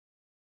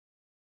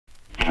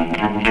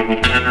Whirlwind,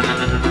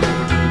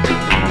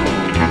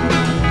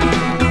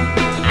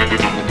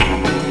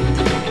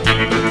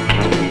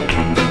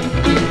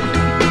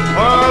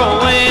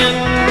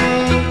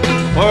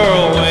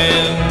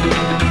 whirlwind,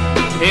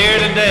 here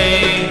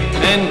today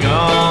and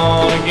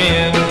gone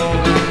again.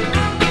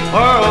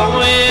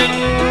 Whirlwind,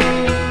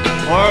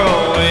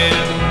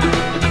 whirlwind,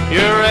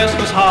 your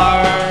restless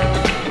heart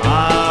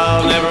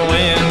I'll never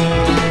win.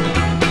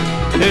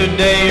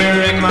 Today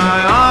you're in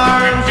my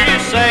arms, you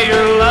say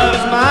your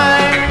love's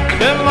mine.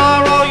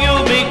 Tomorrow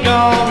you'll be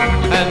gone,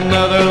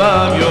 another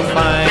love you'll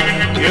find.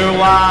 You're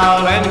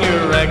wild and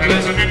you're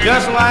reckless,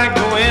 just like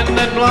the wind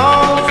that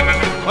blows.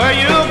 Where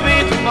you'll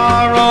be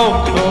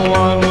tomorrow, no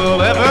one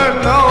will ever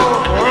know.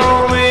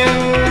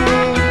 Whirlwind,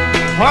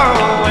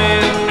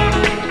 whirlwind,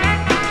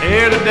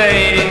 here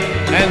today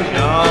and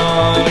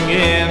gone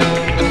again.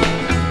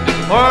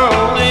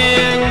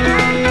 Whirlwind,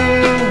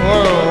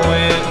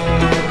 whirlwind,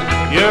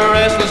 your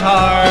restless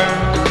heart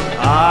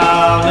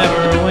I'll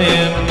never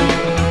win.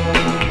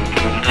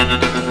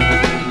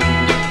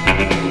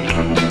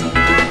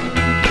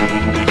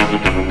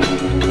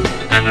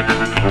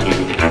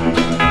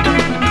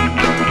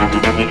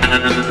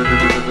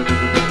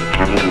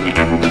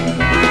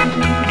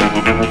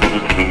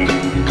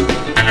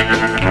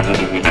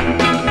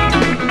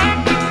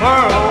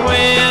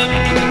 Whirlwind,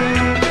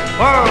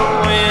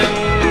 whirlwind,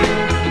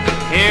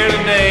 here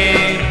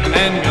today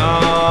and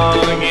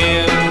gone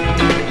again.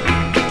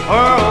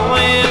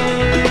 Whirlwind,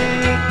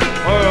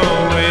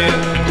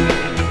 whirlwind,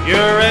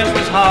 your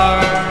restless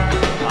heart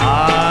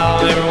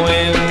I'll never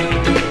win.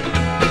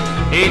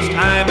 Each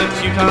time that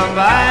you come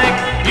back,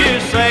 you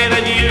say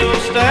that you'll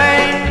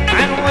stay,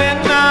 and when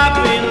I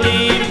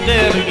believe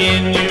that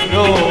again you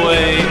go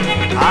away,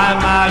 I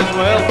might as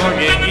well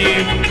forget you.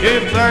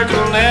 Your search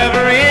will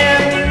never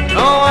end,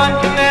 no one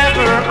can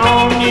ever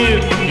own you.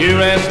 You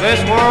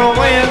restless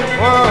whirlwind,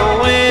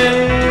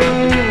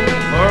 whirlwind,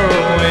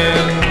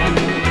 whirlwind,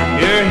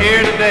 you're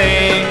here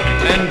today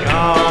and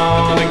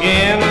gone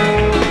again.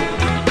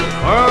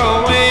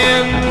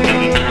 Whirlwind,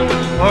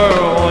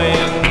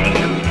 whirlwind,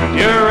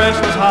 your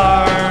restless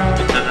heart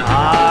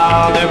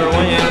I'll never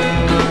win.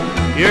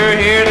 You're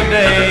here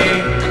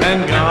today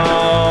and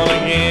gone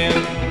again.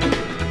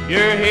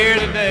 You're here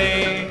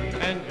today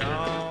and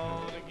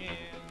gone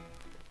again.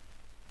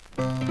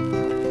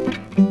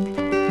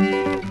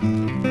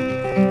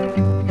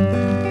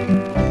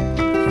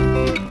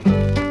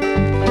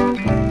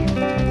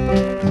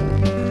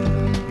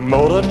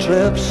 Motor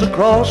trips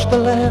across the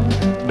land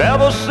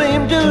never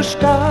seem to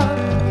stop.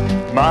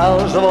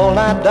 Miles of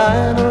all-night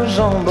diners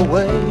on the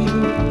way.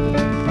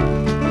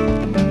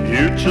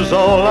 Future's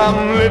all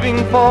I'm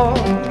living for,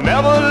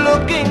 never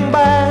looking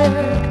back.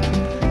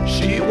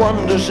 She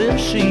wonders if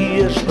she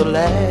is the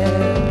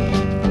last.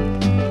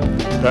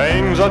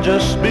 Things are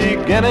just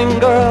beginning,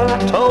 girl, I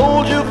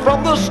told you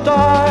from the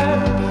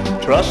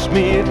start. Trust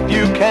me if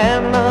you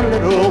can, a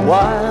little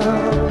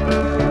while.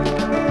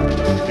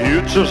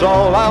 Future's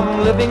all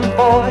I'm living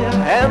for,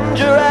 and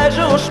your eyes,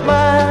 your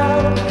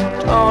smile.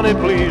 Tony,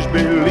 please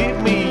believe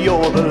me,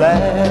 you're the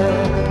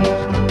last.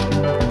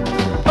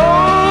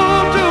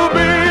 Oh, to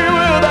be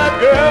with that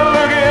girl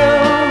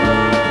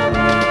again.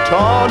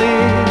 Tony,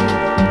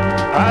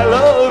 I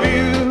love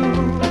you.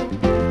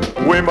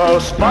 We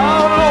must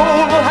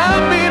follow the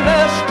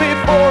happiness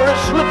before it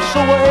slips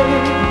away.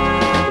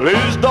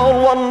 Please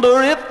don't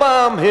wonder if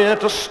I'm here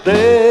to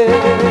stay.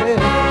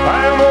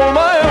 I'm on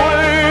my way.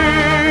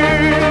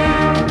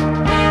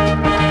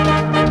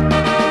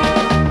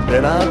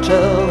 Then I'll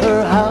tell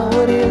her how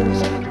it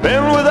is,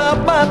 been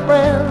without my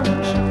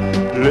friends,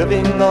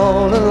 living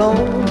all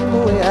alone the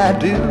way I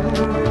do.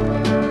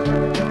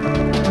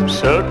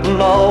 Certain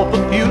of the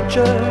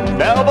future,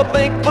 never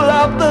thankful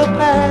of the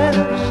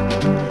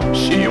past.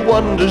 She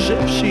wonders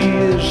if she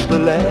is the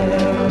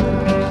last.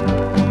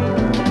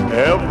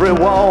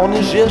 Everyone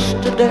is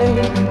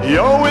yesterday,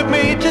 you're with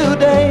me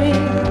today.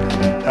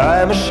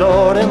 Time is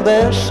short and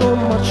there's so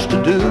much to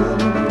do.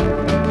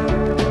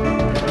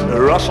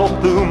 Rustle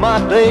through my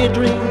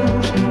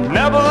daydreams,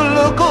 never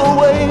look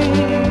away.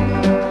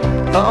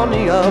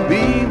 Honey, I'll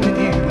be with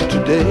you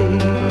today.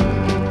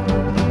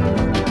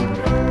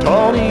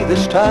 Tony,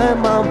 this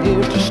time I'm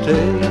here to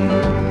stay.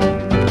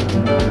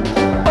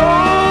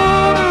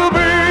 Oh, to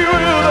be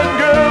with that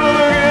girl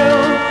again.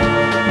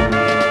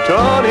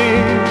 Tony,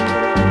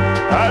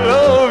 I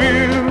love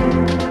you.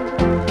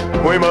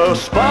 We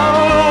must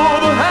follow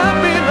the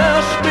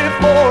happiness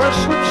before it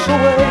slips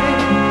away.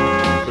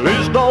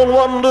 Please don't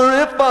wonder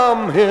if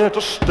I'm here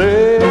to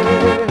stay.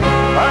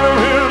 I'm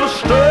here to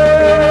stay.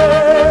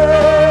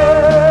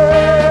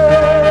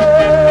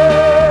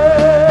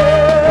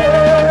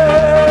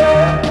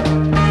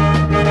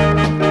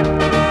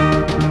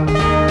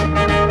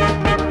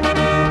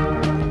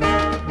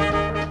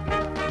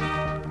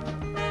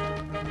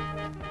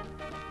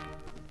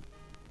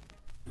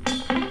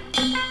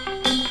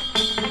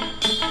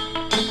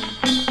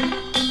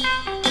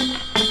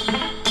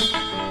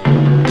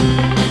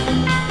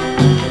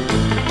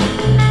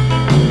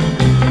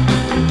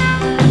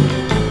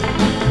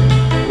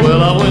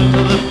 went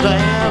to the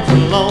dance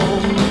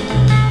alone.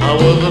 I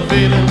was a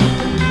feeling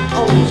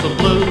oh so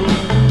blue.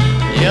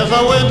 Yes,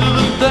 I went to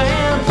the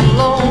dance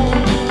alone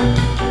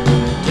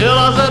till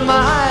I set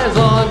my eyes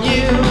on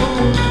you.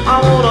 I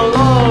wanna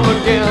love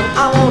again,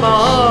 I wanna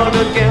hug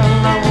again,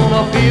 I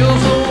wanna feel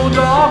so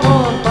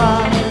doggone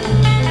fine.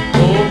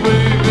 Oh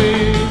baby,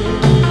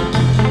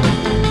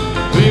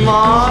 be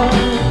mine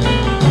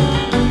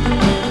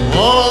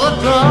all the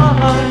time.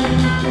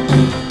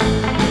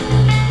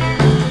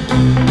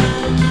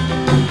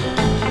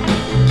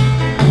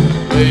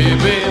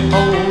 Baby,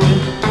 hold me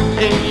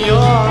in your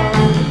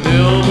arms,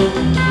 never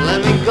let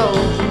me go.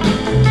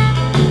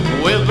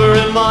 Whisper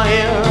in my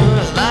ear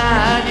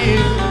that you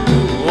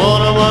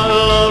wanna my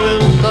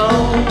loving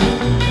soul.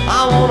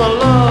 I wanna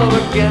love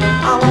again,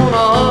 I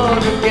wanna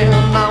hug again,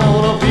 I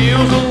wanna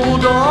feel so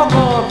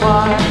doggone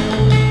fine.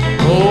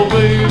 Oh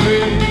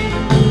baby,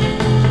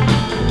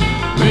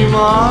 be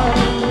mine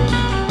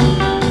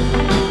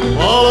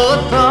all of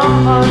the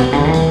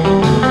time.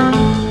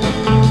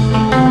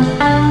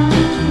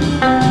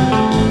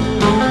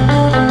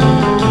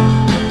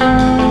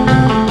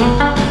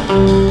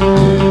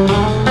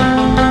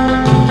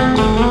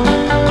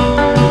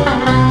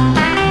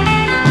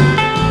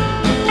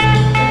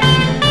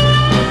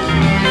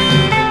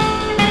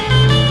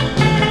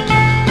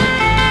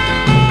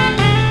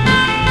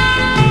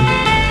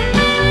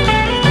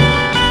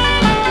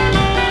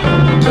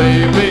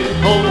 Baby,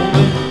 hold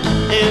me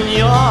in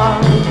your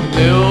arms,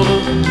 never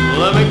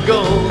let me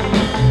go.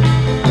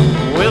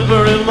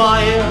 Whisper in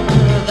my ear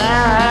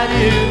that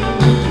you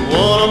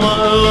wanna my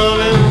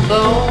loving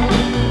soul.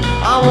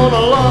 I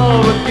wanna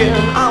love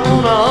again, I